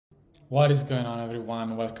What is going on,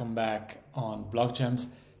 everyone? Welcome back on Block Gems.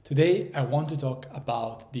 Today I want to talk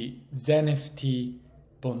about the ZENFT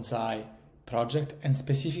Bonsai project, and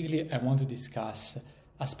specifically I want to discuss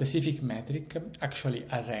a specific metric, actually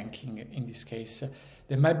a ranking in this case,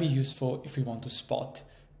 that might be useful if we want to spot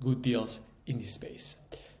good deals in this space.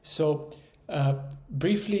 So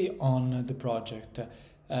briefly on the project,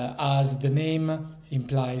 as the name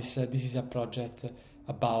implies, this is a project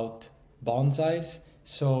about bonsais.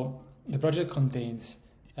 So the project contains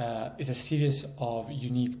is a series of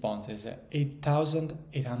unique bonsais,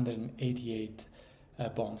 8,888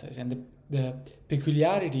 bonsais. And the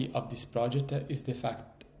peculiarity of this project is the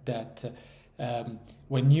fact that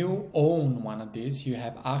when you own one of these, you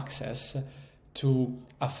have access to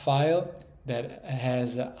a file that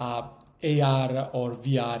has a AR or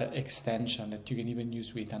VR extension that you can even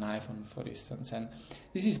use with an iPhone, for instance. And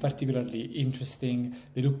this is particularly interesting.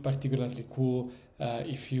 They look particularly cool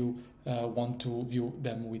if you want to view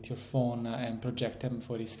them with your phone and project them,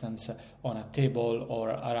 for instance, on a table or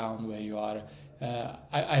around where you are.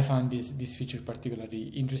 I found this feature particularly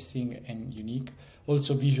interesting and unique.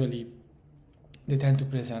 Also visually, they tend to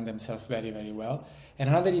present themselves very, very well. And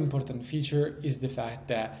another important feature is the fact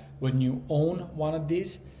that when you own one of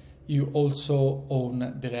these, you also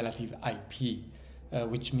own the relative IP,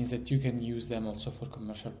 which means that you can use them also for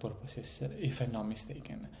commercial purposes, if I'm not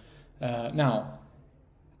mistaken. Now,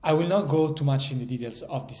 I will not go too much in the details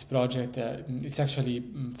of this project. It's actually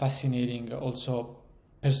fascinating. Also,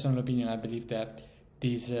 personal opinion, I believe that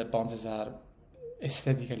these bonsais are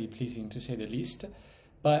aesthetically pleasing, to say the least.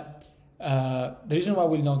 But the reason why I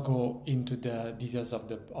will not go into the details of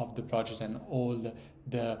the project and all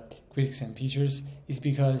the quirks and features is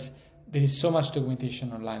because there is so much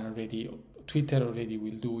documentation online already. Twitter already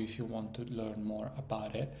will do if you want to learn more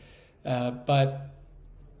about it.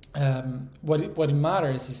 What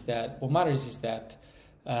matters is that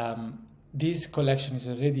this collection is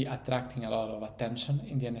already attracting a lot of attention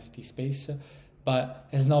in the NFT space, but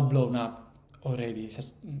has not blown up already.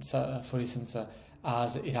 For instance,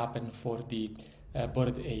 as it happened for the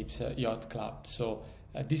Bored Apes Yacht Club. So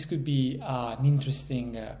this could be an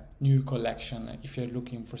interesting new collection if you're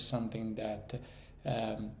looking for something that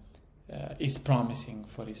is promising,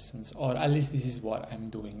 for instance, or at least this is what I'm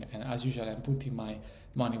doing. And as usual, I'm putting my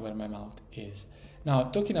money where my mouth is. Now,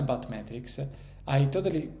 talking about metrics, I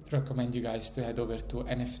totally recommend you guys to head over to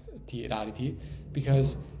NFT Rarity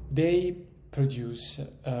because they produce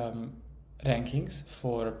rankings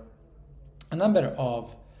for a number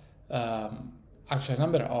of NFTs.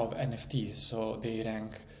 So they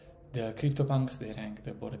rank the CryptoPunks, they rank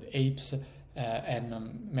the Bored Apes,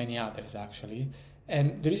 and many others actually.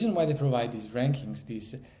 And the reason why they provide these rankings,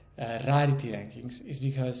 these rarity rankings, is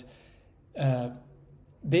because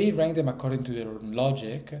they rank them according to their own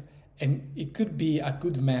logic, and it could be a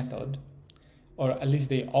good method, or at least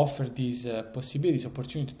they offer these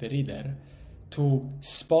opportunity to the reader to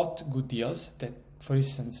spot good deals that, for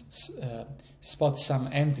instance, spot some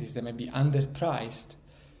entries that may be underpriced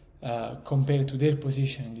compared to their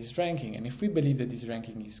position in this ranking. And if we believe that this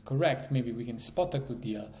ranking is correct, maybe we can spot a good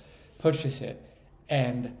deal, purchase it,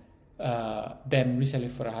 and then resell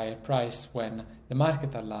it for a higher price when the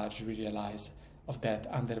market at large will realize of that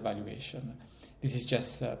undervaluation. This is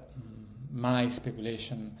just my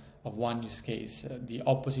speculation of one use case. The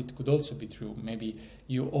opposite could also be true. Maybe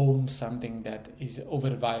you own something that is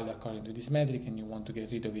overvalued according to this metric and you want to get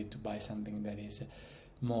rid of it to buy something that is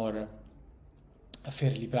more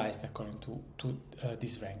fairly priced according to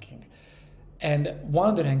this ranking. And one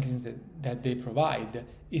of the rankings that they provide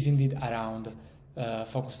is indeed around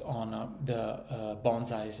focused on the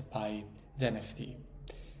bonsais by ZENFT.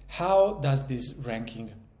 How does this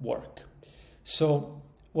ranking work? So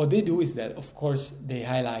what they do is that, of course, they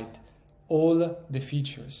highlight all the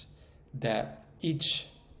features that each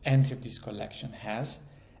entry of this collection has,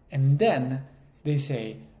 and then they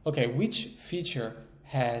say, okay, which feature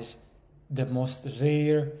has the most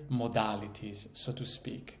rare modalities, so to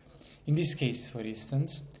speak. In this case, for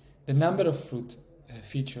instance, the number of fruit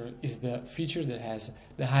feature is the feature that has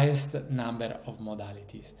the highest number of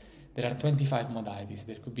modalities. There are 25 modalities.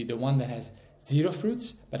 There could be the one that has 0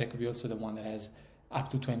 fruits, but it could be also the one that has up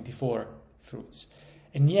to 24 fruits.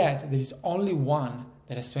 And yet there is only one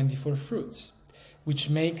that has 24 fruits, which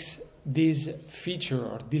makes this feature,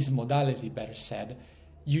 or this modality better said,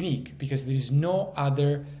 unique, because there is no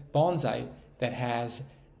other bonsai that has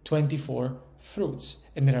 24 fruits,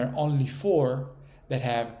 and there are only 4 that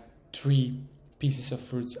have 3 pieces of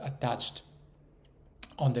fruits attached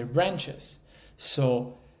on their branches.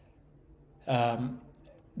 So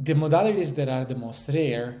the modalities that are the most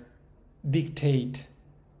rare dictate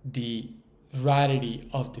the rarity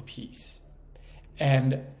of the piece.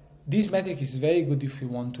 And this metric is very good if we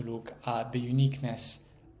want to look at the uniqueness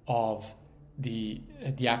of the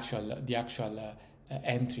actual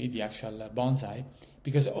entry, the actual bonsai,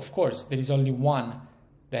 because of course there is only one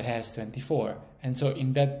that has 24, and so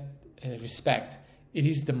in that respect it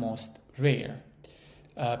is the most rare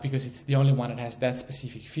because it's the only one that has that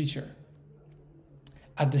specific feature.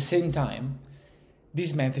 At the same time,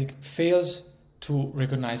 this metric fails to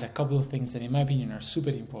recognize a couple of things that in my opinion are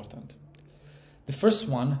super important. The first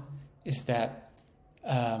one is that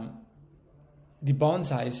the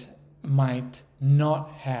bonsais might not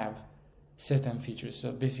have certain features.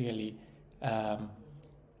 So basically,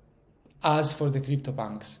 as for the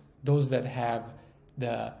CryptoPunks, those that have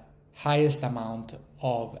the highest amount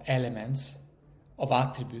of elements, of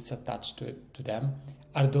attributes attached to them,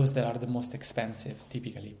 are those that are the most expensive,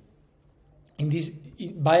 typically.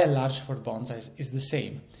 By and large, for bonsais, is the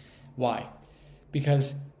same. Why?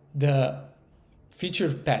 Because the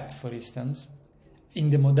feature pet, for instance, in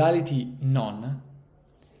the modality none,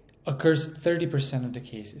 occurs 30% of the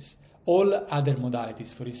cases. All other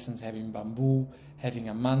modalities, for instance, having bamboo, having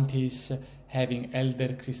a mantis, having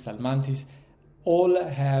elder crystal mantis, all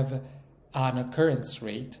have an occurrence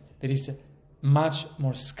rate that is much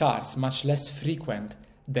more scarce, much less frequent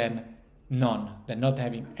than none, than not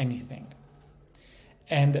having anything.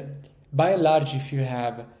 And by and large, if you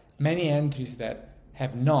have many entries that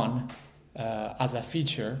have none as a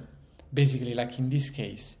feature, basically like in this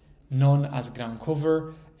case, none as ground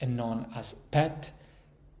cover and none as pet,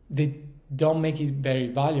 they don't make it very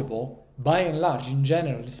valuable. By and large, in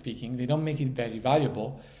general speaking, they don't make it very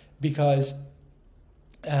valuable because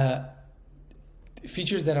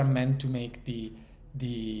features that are meant to make the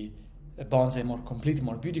bonsai more complete,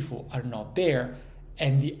 more beautiful, are not there,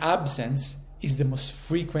 and the absence is the most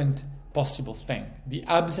frequent possible thing. The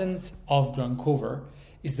absence of ground cover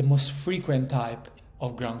is the most frequent type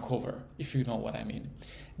of ground cover, if you know what I mean.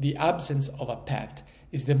 The absence of a pet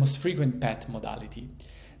is the most frequent pet modality.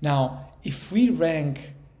 Now, if we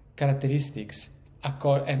rank characteristics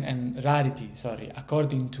and rarity,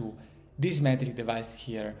 according to this metric devised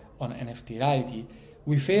here on NFT rarity,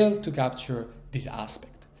 we fail to capture this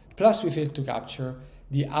aspect. Plus, we fail to capture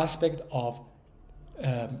the aspect of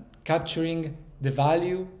capturing the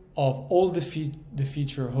value of all the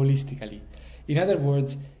feature holistically. In other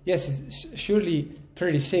words, yes, it's surely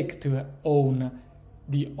pretty sick to own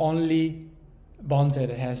the only bonsai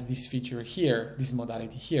that has this feature here, this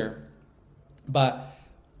modality here. But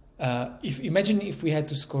imagine if we had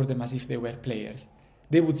to score them as if they were players.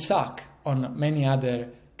 They would suck on many other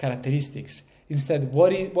characteristics. Instead,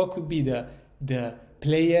 what could be the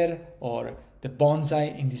player or the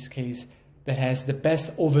bonsai in this case that has the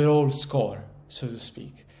best overall score, so to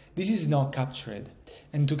speak? This is not captured.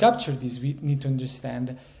 And to capture this, we need to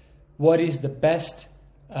understand what is the best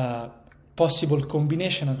possible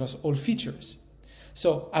combination across all features.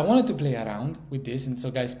 So I wanted to play around with this, and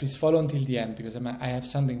so guys, please follow until the end because I have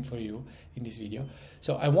something for you in this video.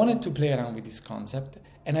 So I wanted to play around with this concept,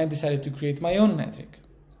 and I decided to create my own metric.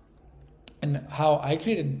 And how I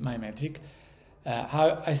created my metric,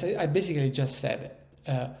 I basically just said,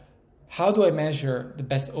 how do I measure the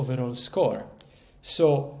best overall score?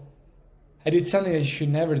 So I did something that you should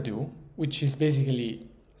never do, which is basically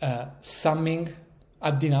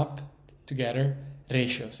adding up together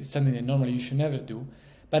ratios. It's something that normally you should never do,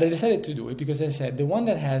 but I decided to do it because I said the one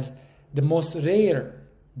that has the most rare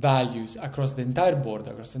values across the entire board,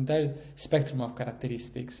 across the entire spectrum of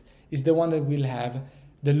characteristics, is the one that will have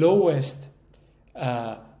the lowest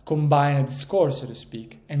combined score, so to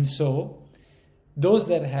speak. And so those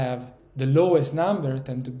that have the lowest number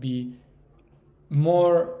tend to be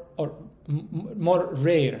more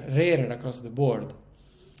rarer across the board,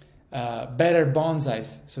 better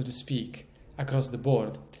bonsais, so to speak, across the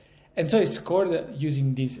board. And so it's scored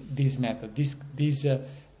using this method, this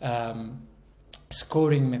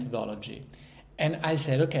scoring methodology. And I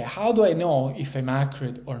said, okay, how do I know if I'm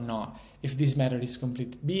accurate or not? If this method is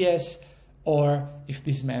complete BS or if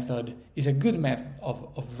this method is a good method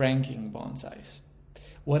of ranking bonsais.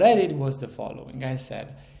 What I did was the following. I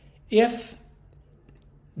said, if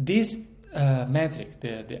this metric,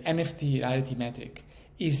 the NFT rarity metric,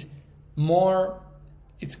 is more,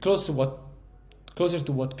 it's closer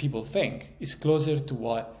to what people think, it's closer to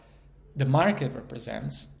what the market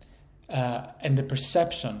represents, and the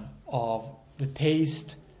perception of the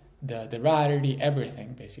taste, the rarity,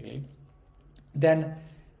 everything basically, then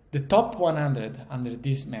the top 100 under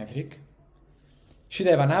this metric should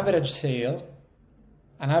have an average sale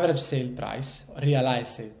price, realized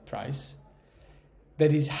sale price,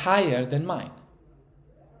 that is higher than mine.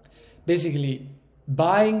 basically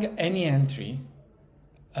buying any entry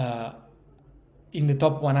in the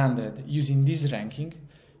top 100 using this ranking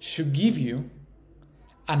should give you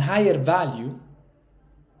a higher value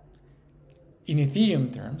in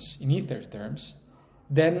Ethereum terms, in Ether terms,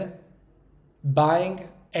 than buying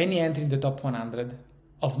any entry in the top 100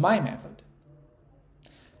 of my method.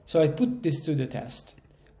 So I put this to the test.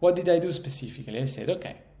 What did I do specifically? I said,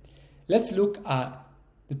 okay, let's look at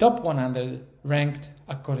the top 100 ranked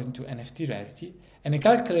according to NFT rarity, and I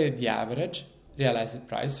calculated the average realized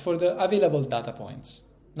price for the available data points.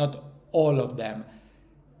 Not all of them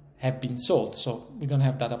have been sold, so we don't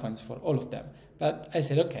have data points for all of them. But I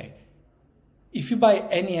said, okay, if you buy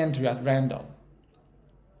any entry at random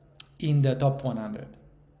in the top 100,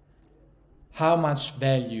 how much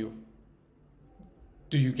value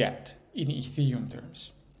do you get in Ethereum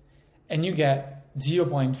terms? And you get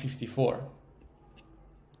 0.54.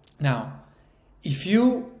 Now, if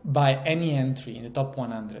you buy any entry in the top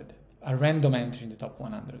 100, a random entry in the top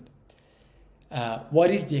 100, what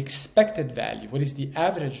is the expected value? What is the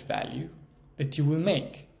average value that you will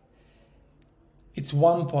make? It's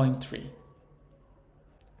 1.3,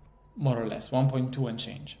 more or less, 1.2 and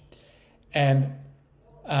change. And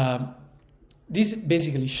this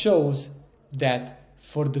basically shows that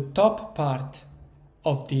for the top part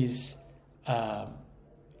of this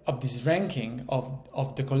ranking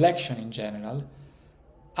of the collection in general,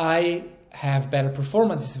 I have better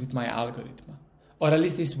performances with my algorithm, or at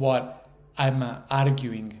least this is what I'm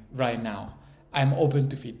arguing right now. I'm open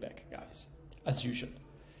to feedback, guys, as usual.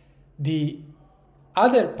 The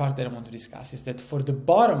other part that I want to discuss is that for the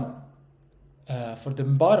bottom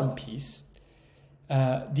piece,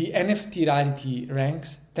 the NFT rarity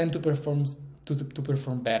ranks tend to perform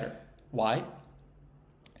better. Why?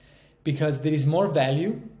 Because there is more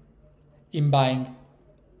value in buying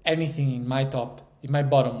anything in my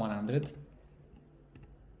bottom 100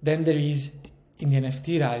 than there is in the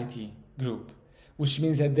NFT rarity group, which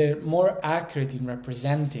means that they're more accurate in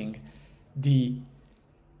representing the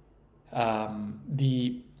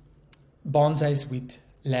bonsais with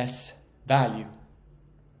less value.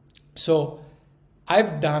 So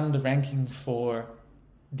I've done the ranking for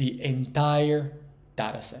the entire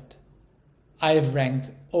dataset. I've ranked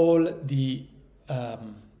all the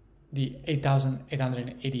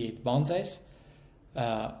 8,888 bonsais,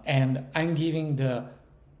 and I'm giving the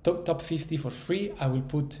top 50 for free. I will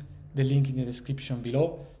put the link in the description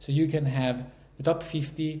below, so you can have the top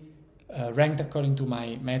 50 ranked according to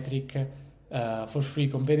my metric for free,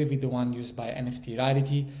 compared with the one used by NFT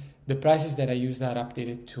rarity. The prices that I used are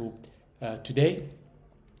updated to today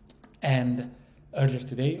and earlier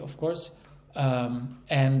today, of course.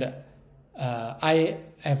 I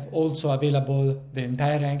have also available the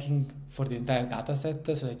entire ranking for the entire dataset,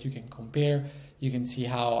 so that you can compare. You can see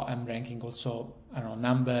how I'm ranking also, I don't know,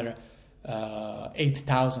 number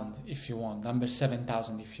 8,000 if you want, number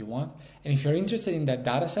 7,000 if you want. And if you're interested in that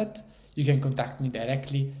dataset, you can contact me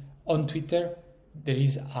directly on Twitter. There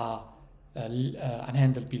is an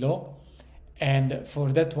handle below. And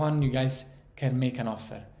for that one, you guys can make an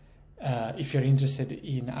offer if you're interested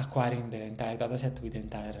in acquiring the entire dataset with the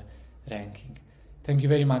entire ranking. Thank you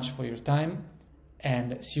very much for your time,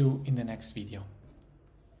 and see you in the next video.